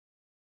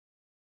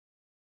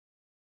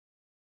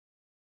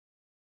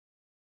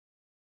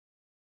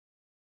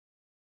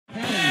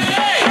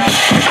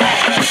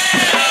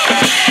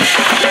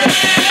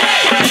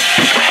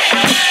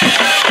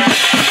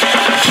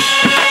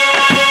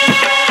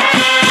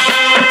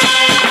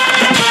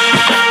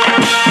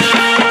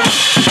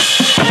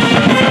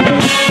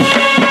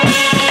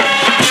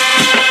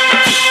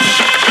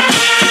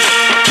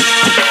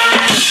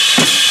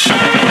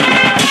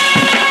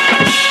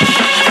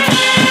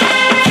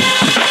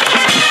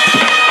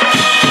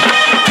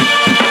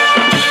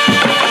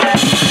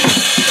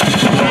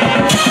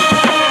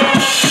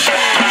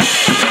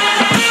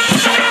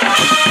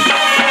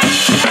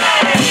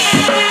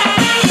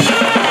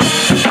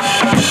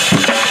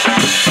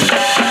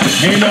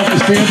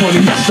standpoint,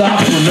 he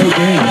stopped for no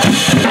gain.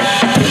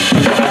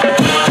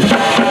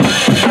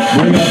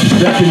 Bring up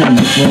second and,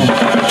 well,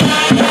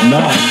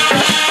 9.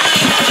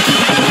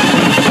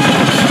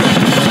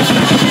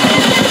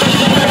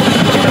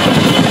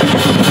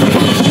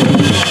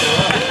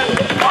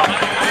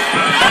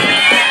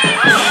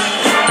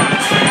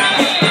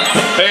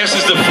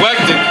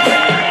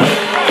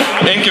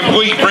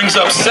 Incomplete, brings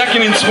up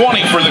 2nd and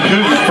 20 for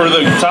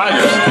the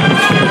Tigers.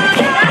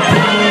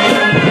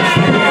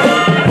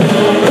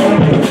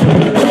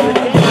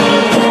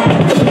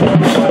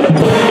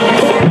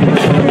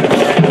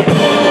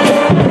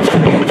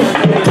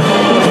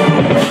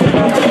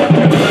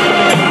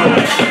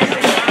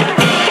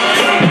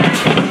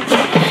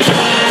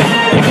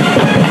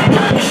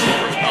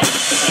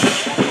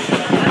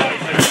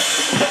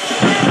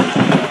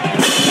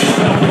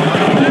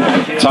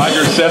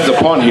 Tigers set the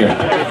punt here.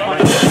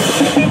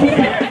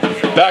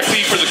 Back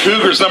deep for the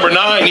Cougars, number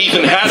 9,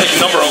 Ethan Haddock,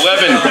 number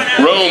 11,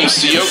 Rome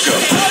Sioko.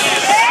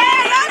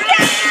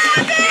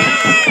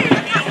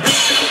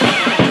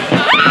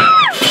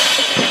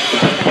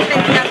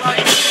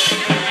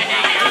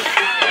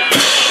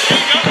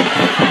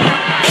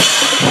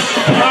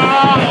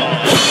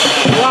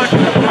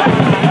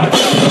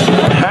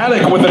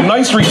 Haddock with a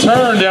nice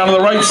return down to the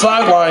right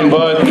sideline,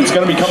 but it's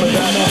going to be coming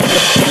down.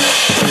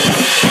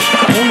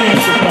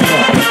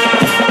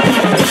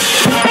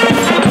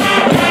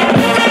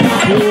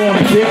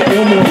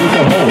 Gilmore with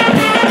the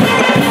hold.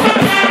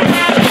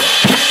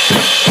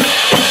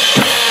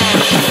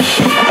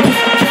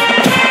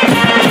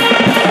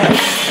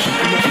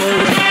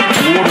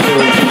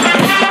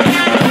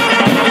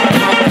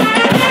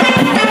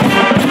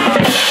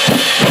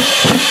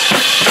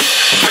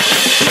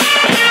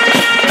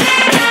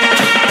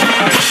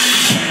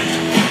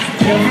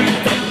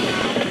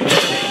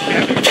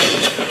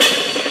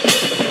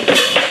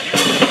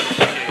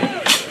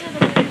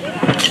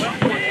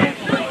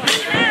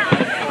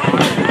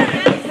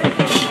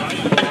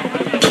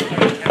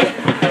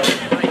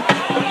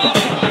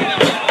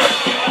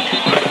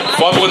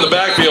 Fumble in the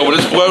backfield, but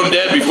it's blown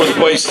dead before the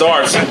play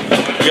starts.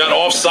 We got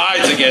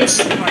offsides against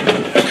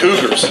the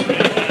Cougars.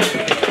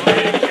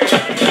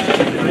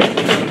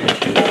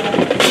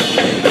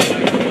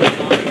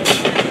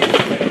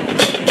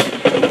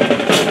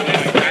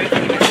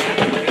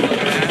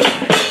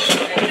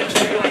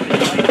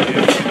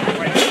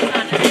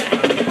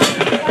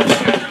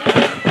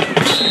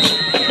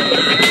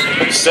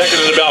 Second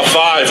and about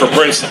 5 for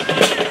Princeton.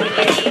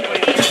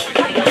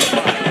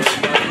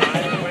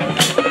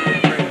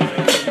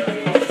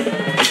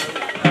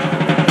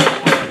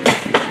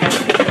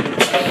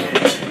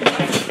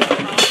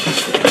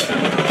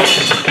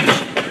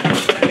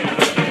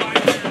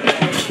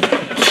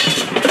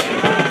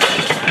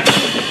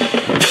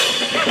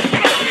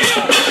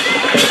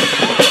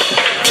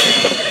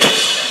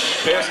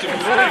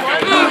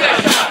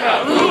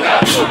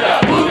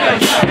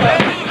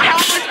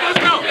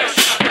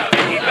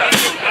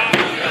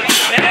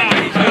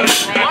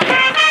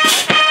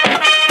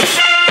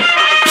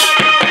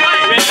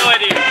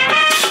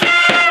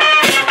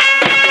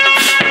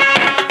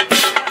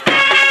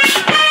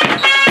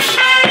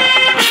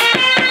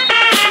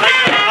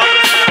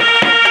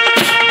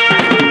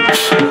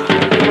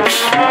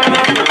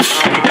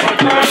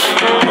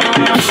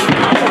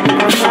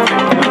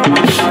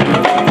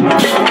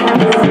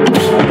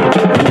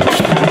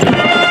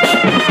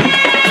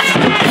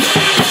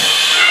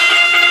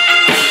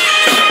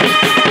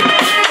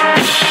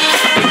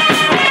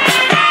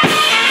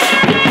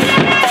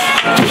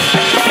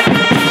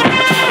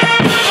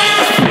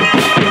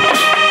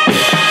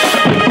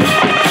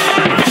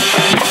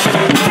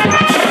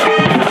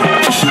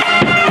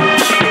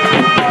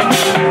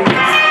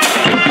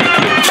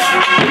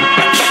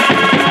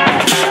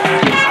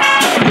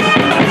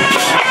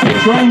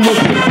 Strong looks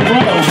to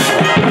throw.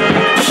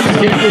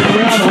 Skipped it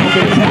around a little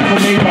bit. Tackle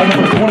made by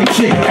number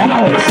 26,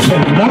 Alex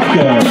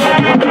Tanaka.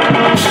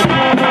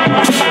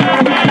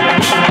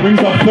 Brings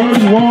up 3rd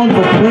and long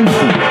for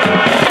Princeton.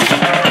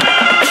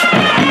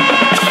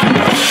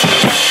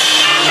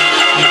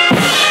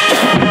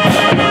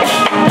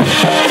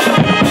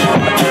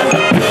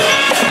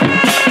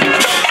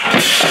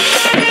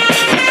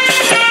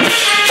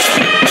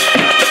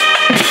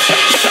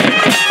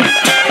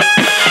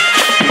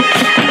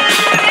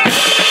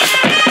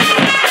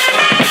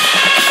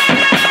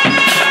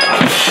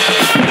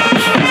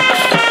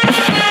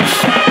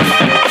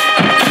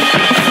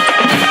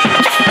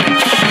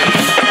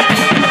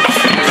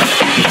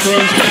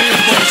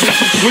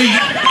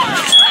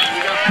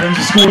 Brings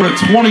the score at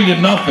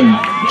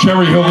 20-0,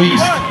 Cherry Hill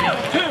East.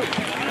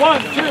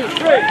 1, 2,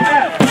 3,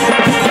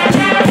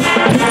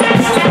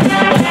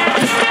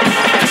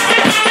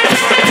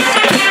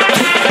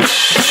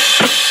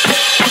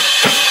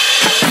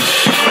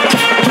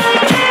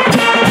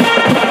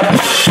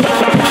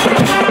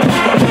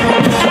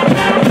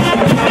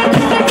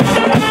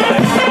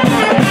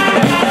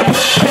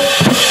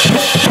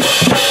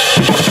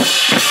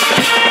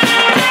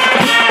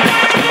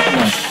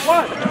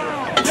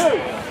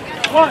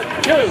 One,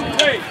 two,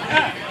 three,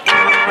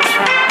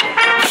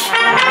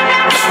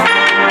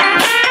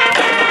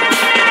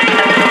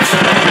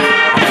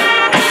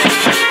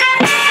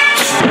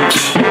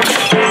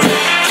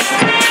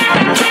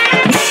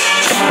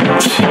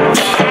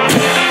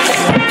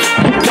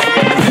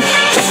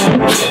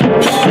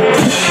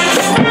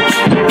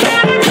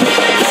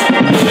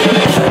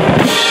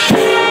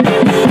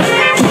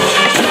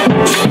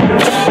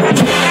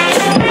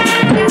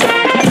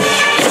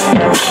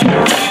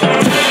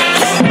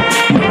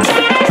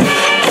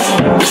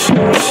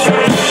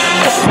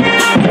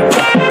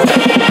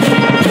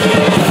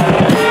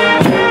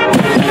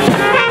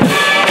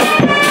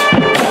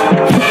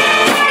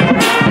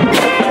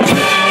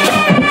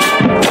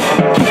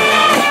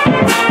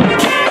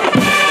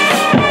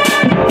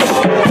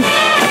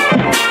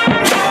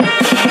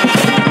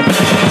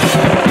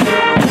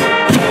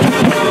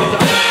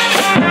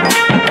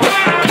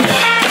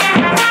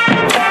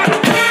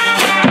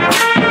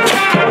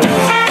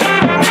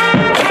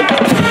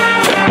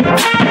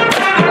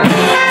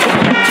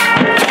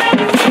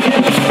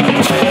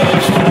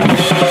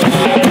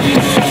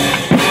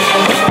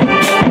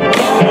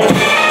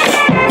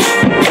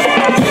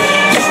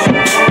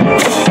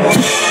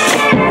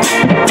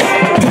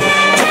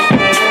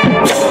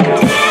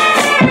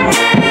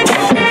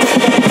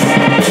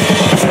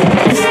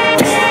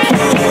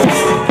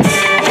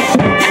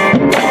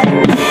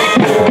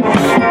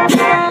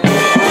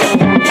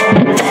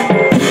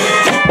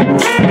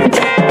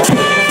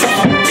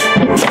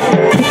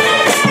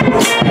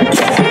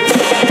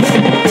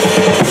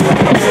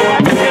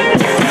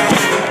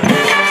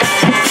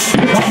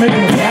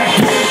 making the back.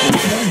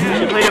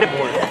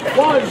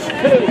 1, 2,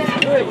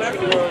 3.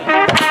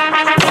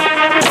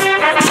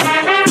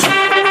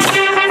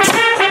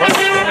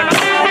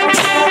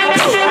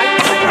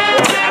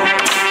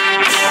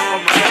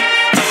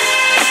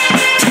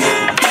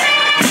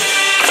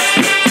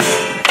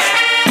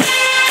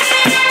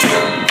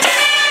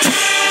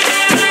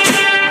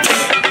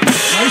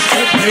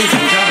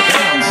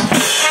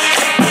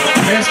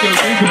 Pass goes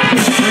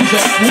incomplete, brings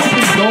up 4th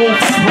and goal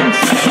for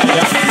Princeton.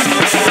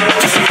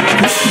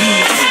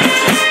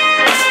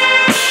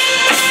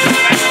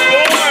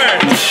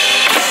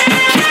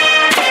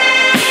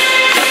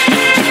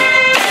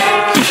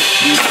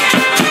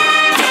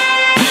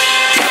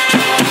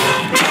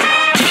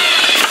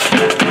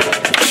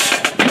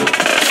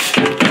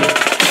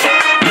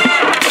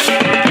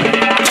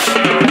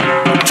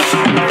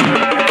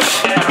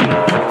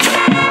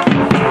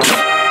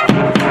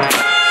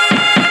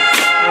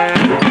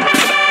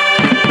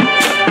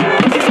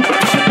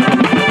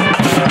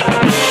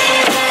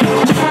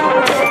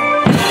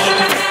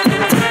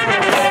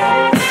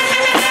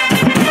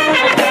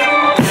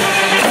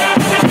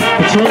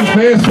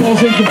 Pass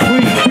falls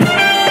incomplete.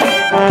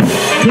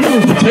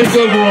 Cougars will take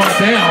over on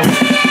down.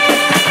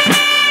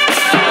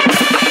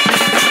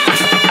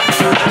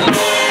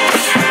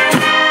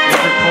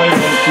 Every player on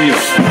the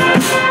field.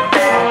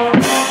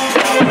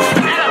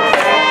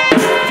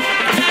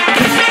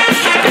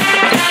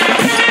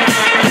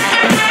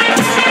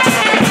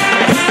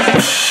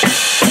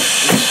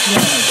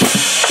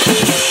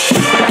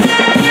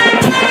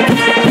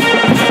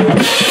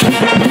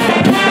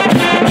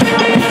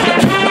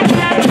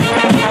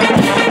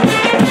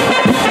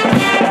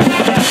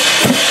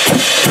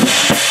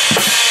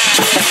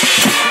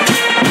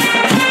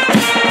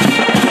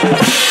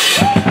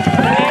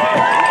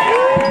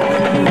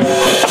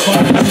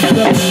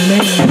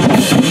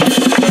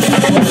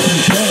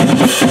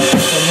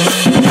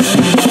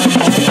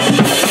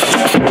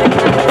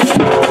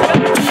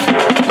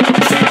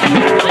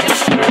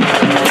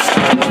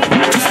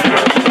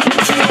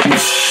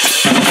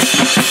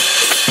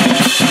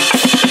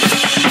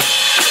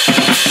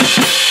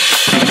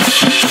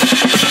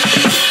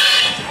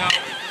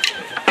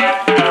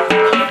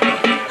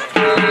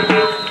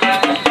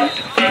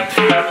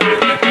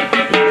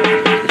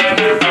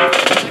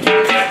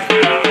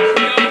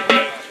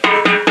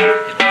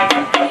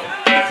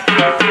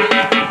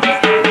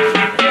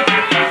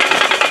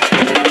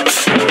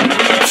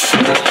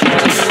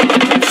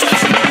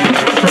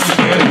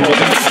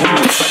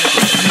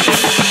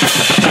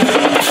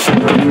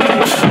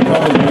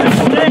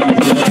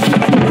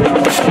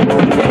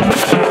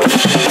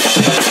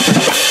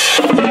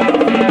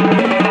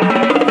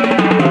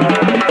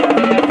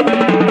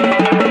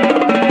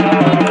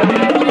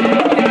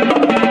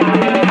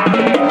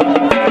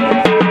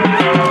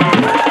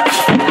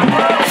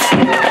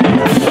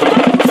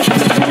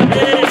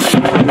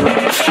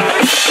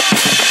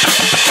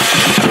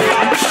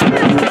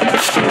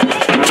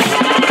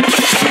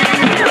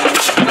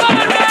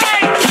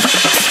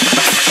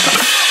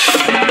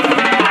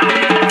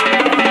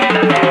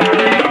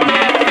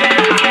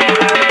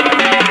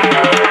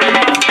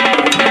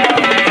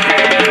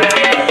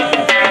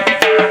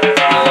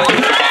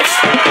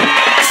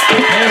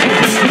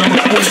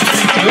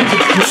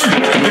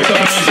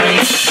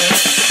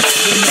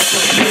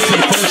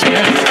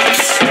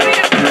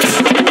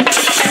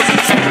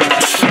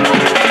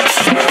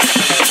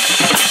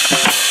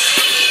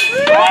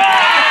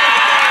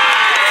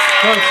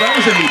 That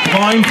was a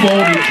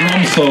blindfolded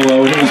drum solo,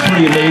 and it was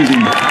pretty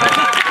amazing.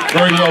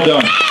 Very well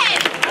done.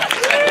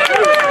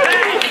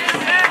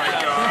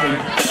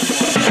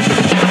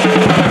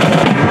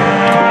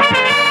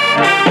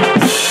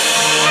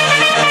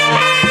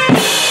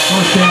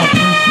 First down,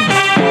 Princeton.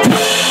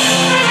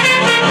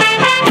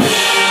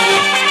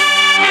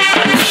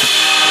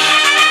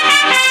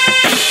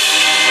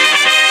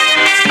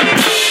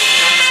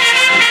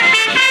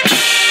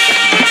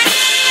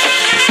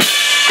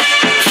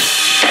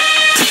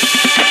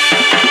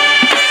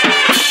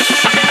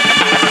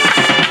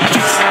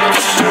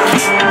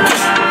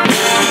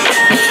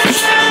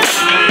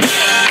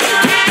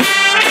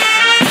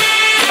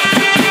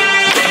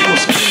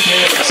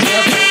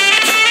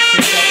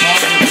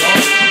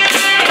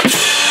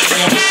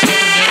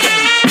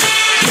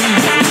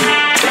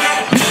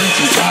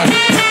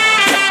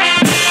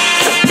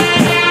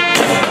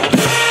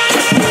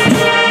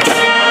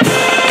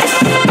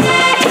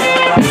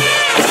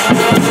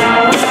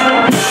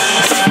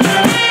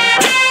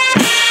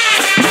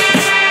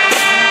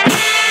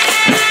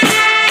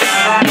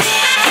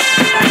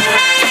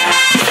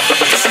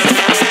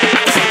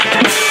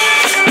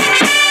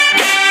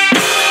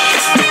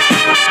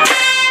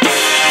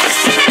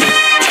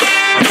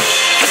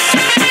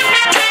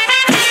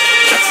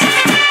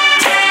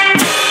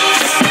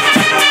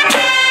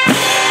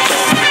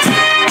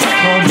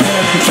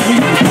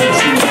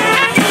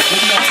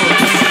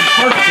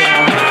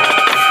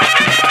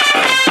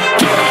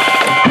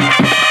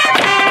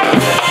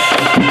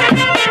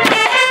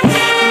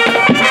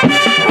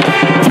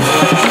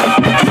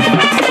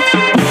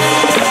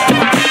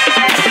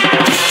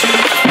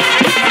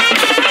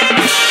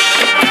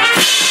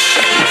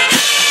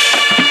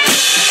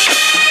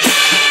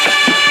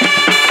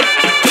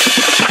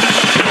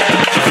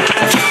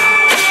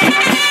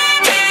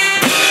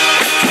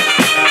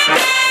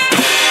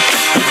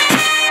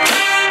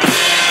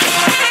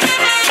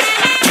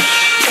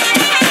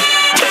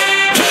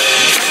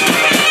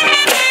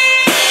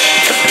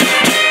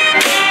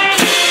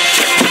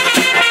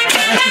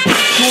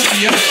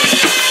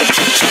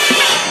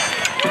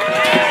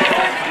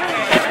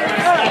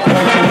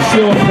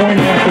 steal a point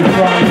after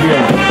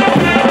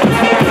try here.